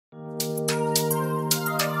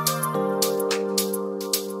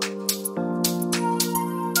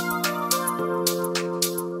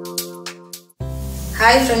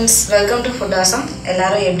Hi friends, welcome to Food Awesome.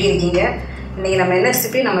 எல்லாரும் எப்படி இருக்கீங்க? இன்னைக்கு நம்ம என்ன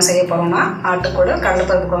ரெசிபி நம்ம செய்ய போறோம்னா ஆட்டுக்கூடல்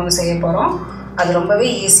கடலைப்பருப்பு குழம்பு செய்ய போறோம். அது ரொம்பவே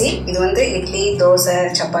ஈஸி. இது வந்து idli, dosa,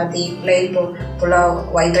 chapati, plain pulao,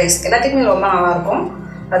 white rice எல்லாத்துக்குமே ரொம்ப நல்லா இருக்கும்.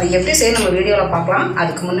 அது எப்படி செய்ய நம்ம வீடியோல பார்க்கலாம்.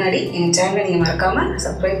 அதுக்கு முன்னாடி எங்க சேனலை நீங்க மறக்காம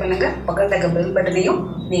subscribe பண்ணுங்க. பக்கத்துல இருக்க bell பட்டனையும்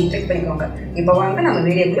நீங்க click பண்ணிக்கோங்க. இப்போ வாங்க நம்ம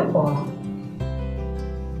வீடியோக்குள்ள போகலாம்.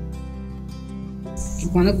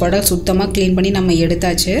 இப்போ வந்து குடல் சுத்தமா க்ளீன் பண்ணி நம்ம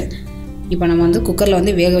எடுத்தாச்சு. இப்போ நம்ம வந்து குக்கரில்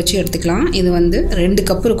வந்து வேக வச்சு எடுத்துக்கலாம். இது வந்து 2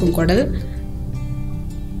 கப் இருக்கும் குடல்.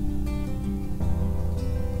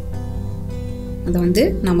 அதை வந்து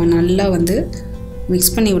நம்ம நல்லா வந்து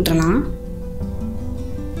மிக்ஸ் பண்ணி விட்டுறலாம்.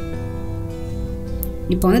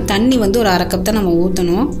 இப்போ வந்து தண்ணி வந்து ஒரு 1/2 கப் தான் நம்ம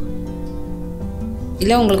ஊற்றணும்.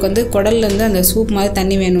 இல்லை உங்களுக்கு வந்து குடல்லேருந்து அந்த சூப் மாதிரி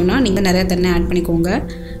தண்ணி வேணும்னா நீங்கள் நிறையா தண்ணி ஆட் பண்ணிக்கோங்க.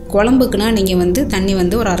 குழம்புக்குனா நீங்கள் வந்து தண்ணி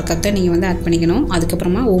வந்து ஒரு 1/2 கப் தான் நீங்கள் வந்து ஆட் பண்ணிக்கணும்.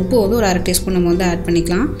 அதுக்கப்புறமா உப்பு வந்து ஒரு 1/2 டீஸ்பூன் நம்ம வந்து ஆட்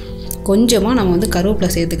பண்ணிக்கலாம். கொஞ்சமாக நம்ம வந்து கருவேப்பிலை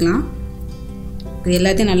சேர்த்துக்கலாம். இது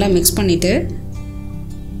எல்லாத்தையும் நல்லா மிக்ஸ் பண்ணிவிட்டு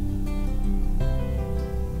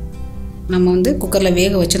நம்ம வந்து குக்கரில்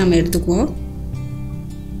வேக வச்சு நம்ம எடுத்துக்குவோம்.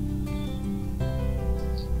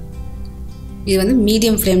 இது வந்து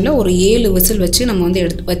மீடியம் ஃப்ளேமில் ஒரு 7 விசில் வச்சு நம்ம வந்து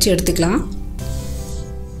எடுத்துக்கலாம்.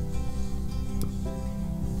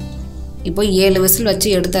 இப்போ 7 விசில்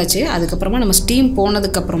வச்சு எடுத்தாச்சு. அதுக்கப்புறமா நம்ம ஸ்டீம்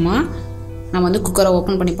போனதுக்கப்புறமா நம்ம வந்து குக்கரை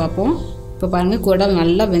ஓப்பன் பண்ணி பார்ப்போம். இப்போ பாருங்கள், குடல்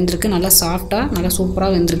நல்லா வெந்திருக்கு, நல்லா சாஃப்டாக, நல்லா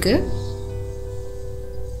சூப்பராக வெந்திருக்கு.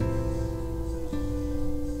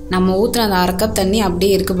 நம்ம ஊற்றுற அந்த 1/2 கப் தண்ணி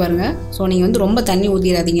அப்படியே இருக்குது பாருங்கள். ஸோ நீங்கள் வந்து ரொம்ப தண்ணி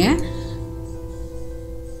ஊற்றிடாதீங்க.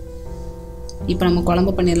 இப்போ நம்ம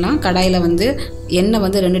குழம்பு பண்ணிடலாம். கடாயில் வந்து எண்ணெய்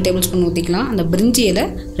வந்து 2 டேபிள் ஸ்பூன் ஊற்றிக்கலாம். அந்த பிரிஞ்சி இலை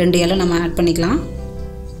 2 இலை நம்ம ஆட் பண்ணிக்கலாம்.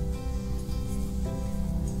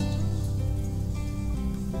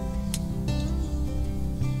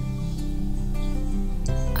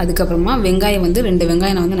 அதுக்கப்புறமா வெங்காயம் வந்து 2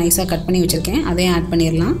 வெங்காயம் நான் வந்து நைஸாக கட் பண்ணி வச்சுருக்கேன். அதையும் ஆட்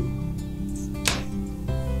பண்ணிடலாம்.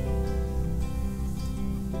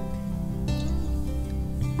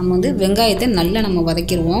 நம்ம வந்து வெங்காயத்தை நல்லா நம்ம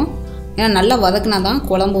வதக்கிடுவோம். ஏன்னா நல்லா வதக்கினா தான்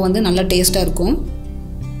குழம்பு வந்து நல்லா டேஸ்ட்டாக இருக்கும்.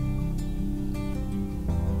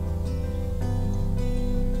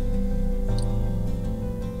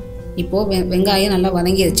 இப்போது வெங்காயம் நல்லா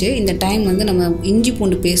வதங்கிடுச்சு. இந்த டைம் வந்து நம்ம இஞ்சி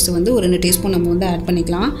பூண்டு பேஸ்ட்டு வந்து ஒரு 2 டீஸ்பூன் நம்ம வந்து ஆட்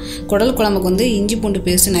பண்ணிக்கலாம். குடல் குழம்புக்கு வந்து இஞ்சி பூண்டு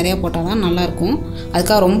பேஸ்ட்டு நிறையா போட்டால் தான் நல்லாயிருக்கும்.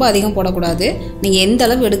 அதுக்காக ரொம்ப அதிகம் போடக்கூடாது. நீங்கள் எந்த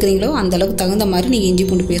அளவு எடுக்கிறீங்களோ அந்த அளவுக்கு தகுந்த மாதிரி நீங்கள் இஞ்சி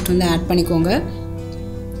பூண்டு பேஸ்ட் வந்து ஆட் பண்ணிக்கோங்க.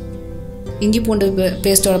 இஞ்சி பூண்டு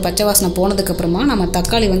பேஸ்ட்டோட பச்சை வாசனை போனதுக்கப்புறமா நம்ம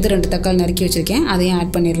தக்காளி வந்து 2 தக்காளி நறுக்கி வச்சுருக்கேன். அதையும்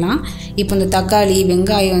ஆட் பண்ணிடலாம். இப்போ இந்த தக்காளி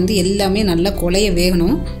வெங்காயம் வந்து எல்லாமே நல்லா குழைய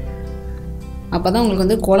வேகணும். அப்போ தான் உங்களுக்கு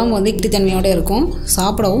வந்து குழம்பு வந்து இட்லித்தன்மையோடு இருக்கும்.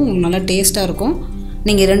 சாப்பிடவும் உங்களுக்கு நல்லா டேஸ்ட்டாக இருக்கும்.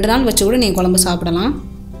 நீங்கள் 2 நாள் வச்சு கூட நீங்கள் குழம்பு சாப்பிடலாம்.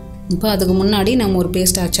 இப்போ அதுக்கு முன்னாடி நம்ம ஒரு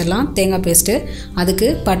பேஸ்ட் அரைச்சிடலாம். தேங்காய் பேஸ்ட்டு. அதுக்கு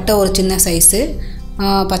பட்டை ஒரு சின்ன சைஸு,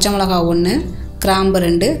 பச்சை மிளகா 1, கிராம்பு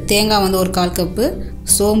 2, தேங்காய் வந்து ஒரு 1/4 கப்பு,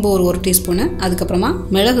 சோம்பு ஒரு 1 டீஸ்பூனு, அதுக்கப்புறமா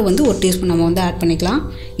மிளகு வந்து 1 டீஸ்பூன் நம்ம வந்து ஆட் பண்ணிக்கலாம்.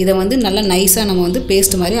 இதை வந்து நல்லா நைஸாக நம்ம வந்து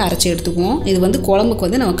பேஸ்ட் மாதிரி அரைச்சி எடுத்துக்குவோம். இது வந்து குழம்புக்கு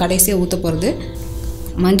வந்து நம்ம கடைசியாக ஊற்ற போகிறது.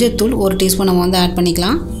 மஞ்சள் தூள் 1 டீஸ்பூன் நம்ம வந்து ஆட்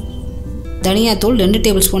பண்ணிக்கலாம். தனியாத்தூள் 2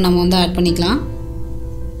 டேபிள் ஸ்பூன் நம்ம வந்து ஆட் பண்ணிக்கலாம்.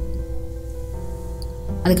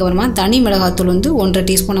 அதுக்கப்புறமா தனி மிளகாத்தூள் வந்து 1/2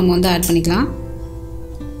 டீஸ்பூன் நம்ம வந்து ஆட் பண்ணிக்கலாம்.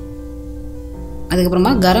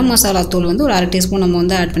 அதுக்கப்புறமா கரம் மசாலா தூள் வந்து ஒரு 1/2 டீஸ்பூன் நம்ம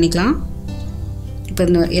வந்து ஆட் பண்ணிக்கலாம். இப்போ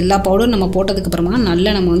இந்த எல்லா பவுடரும் நம்ம போட்டதுக்கப்புறமா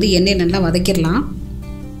நல்லா நம்ம வந்து எண்ணெய் நல்லா வதக்கிடலாம்.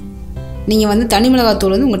 நீங்கள் வந்து தனி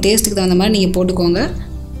மிளகாத்தூள் வந்து உங்கள் டேஸ்ட்டுக்கு தகுந்த மாதிரி நீங்கள் போட்டுக்கோங்க.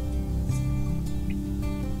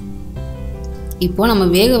 இப்போது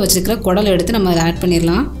நம்ம வேக வச்சுருக்கிற குடலை எடுத்து நம்ம அதை ஆட்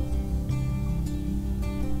பண்ணிடலாம்.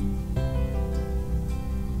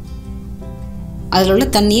 அதில் உள்ள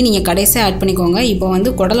தண்ணியை நீங்கள் கடைசியாக ஆட் பண்ணிக்கோங்க. இப்போ வந்து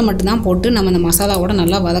குடலை மட்டும்தான் போட்டு நம்ம இந்த மசாலாவோட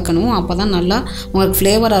நல்லா வதக்கணும். அப்போ தான் நல்லா உங்களுக்கு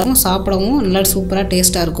ஃப்ளேவராக இருக்கும், சாப்பிடவும் நல்லா சூப்பராக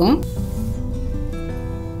டேஸ்ட்டாக இருக்கும்.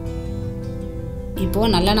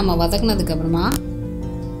 இப்போது நல்லா நம்ம வதக்கினதுக்கப்புறமா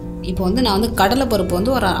இப்போ வந்து நான் வந்து கடலைப்பருப்பு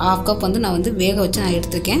வந்து ஒரு 1/2 கப் வந்து நான் வந்து வேக வச்சு நான்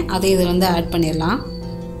எடுத்துருக்கேன். அதை இதில் வந்து ஆட் பண்ணிடலாம்.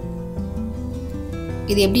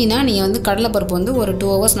 இது எப்படின்னா, நீங்கள் வந்து கடலைப்பருப்பு வந்து ஒரு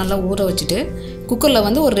 2 ஹவர்ஸ் நல்லா ஊற வச்சுட்டு குக்கரில்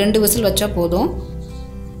வந்து ஒரு 2 விசில் வச்சா போதும்.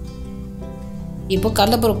 இப்போ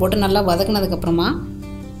கடலைப்பருப்பு போட்டு நல்லா வதக்கினதுக்கப்புறமா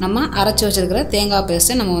நம்ம அரைச்சி வச்சுருக்கிற தேங்காய்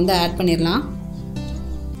பேஸ்ட்டை நம்ம வந்து ஆட் பண்ணிடலாம்.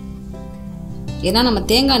 ஏன்னா நம்ம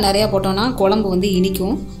தேங்காய் நிறையா போட்டோம்னா குழம்பு வந்து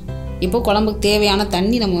இனிக்கும். இப்போ குழம்புக்கு தேவையான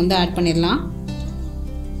தண்ணி நம்ம வந்து ஆட் பண்ணிடலாம்.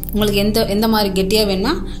 உங்களுக்கு எந்த மாதிரி கெட்டியாக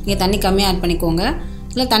வேணும்னா நீங்கள் தண்ணி கம்மியாக ஆட் பண்ணிக்கோங்க.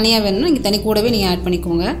 இல்லை தண்ணியாக வேணும்னா நீங்கள் தண்ணி கூடவே நீங்கள் ஆட்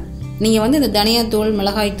பண்ணிக்கோங்க. நீங்கள் வந்து இந்த தனியாத்தூள்,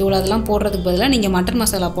 மிளகாய் தூள் அதெல்லாம் போடுறதுக்கு பதிலாக நீங்கள் மட்டன்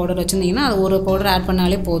மசாலா பவுடர் வச்சுருந்தீங்கன்னா அது ஒரு பவுடர் ஆட்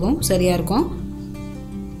பண்ணாலே போதும், சரியாக இருக்கும்.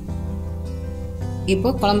 இப்போ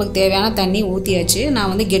குழம்புக்கு தேவையான தண்ணி ஊற்றியாச்சு. நான்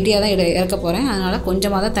வந்து கெட்டியாக தான் இறக்க போகிறேன். அதனால்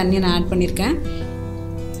கொஞ்சமாக தான் தண்ணி நான் ஆட் பண்ணியிருக்கேன்.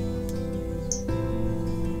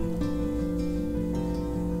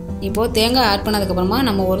 இப்போது தேங்காய் ஆட் பண்ணதுக்கப்புறமா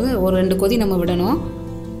நம்ம ஒரு 2 கொதி நம்ம விடணும்.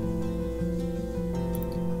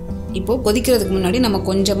 இப்போது கொதிக்கிறதுக்கு முன்னாடி நம்ம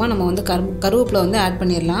கொஞ்சமாக நம்ம வந்து கருவேப்பிலை வந்து ஆட்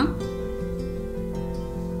பண்ணிடலாம்.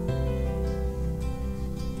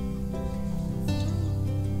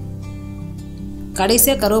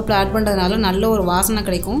 கடைசியாக கருவேப்பிலை ஆட் பண்ணுறதுனால நல்ல ஒரு வாசனை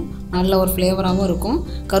கிடைக்கும், நல்ல ஒரு ஃப்ளேவராகவும் இருக்கும்.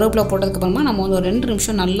 கருவேப்பிலை போட்டதுக்கப்புறமா நம்ம வந்து ஒரு 2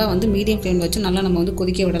 நிமிஷம் நல்லா வந்து மீடியம் ஃப்ளேமில் வச்சு நல்லா நம்ம வந்து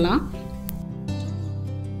கொதிக்க விடலாம்.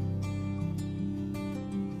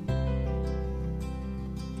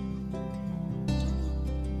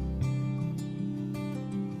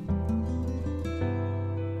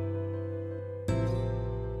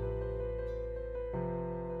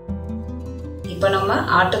 இப்போ நம்ம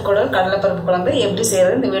ஆட்டுக்குடல் கடலைப்பருப்பு குழம்பு எப்படி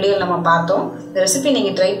செய்யறது இந்த வீடியோவில் நம்ம பார்த்தோம். இந்த ரெசிபி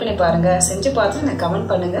நீங்கள் ட்ரை பண்ணி பாருங்கள். செஞ்சு பார்த்துட்டு எனக்கு கமெண்ட்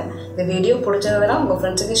பண்ணுங்கள். இந்த வீடியோ பிடிச்சதுனா உங்கள்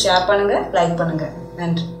ஃப்ரெண்ட்ஸுக்கு ஷேர் பண்ணுங்கள், லைக் பண்ணுங்கள்.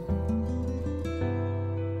 நன்றி.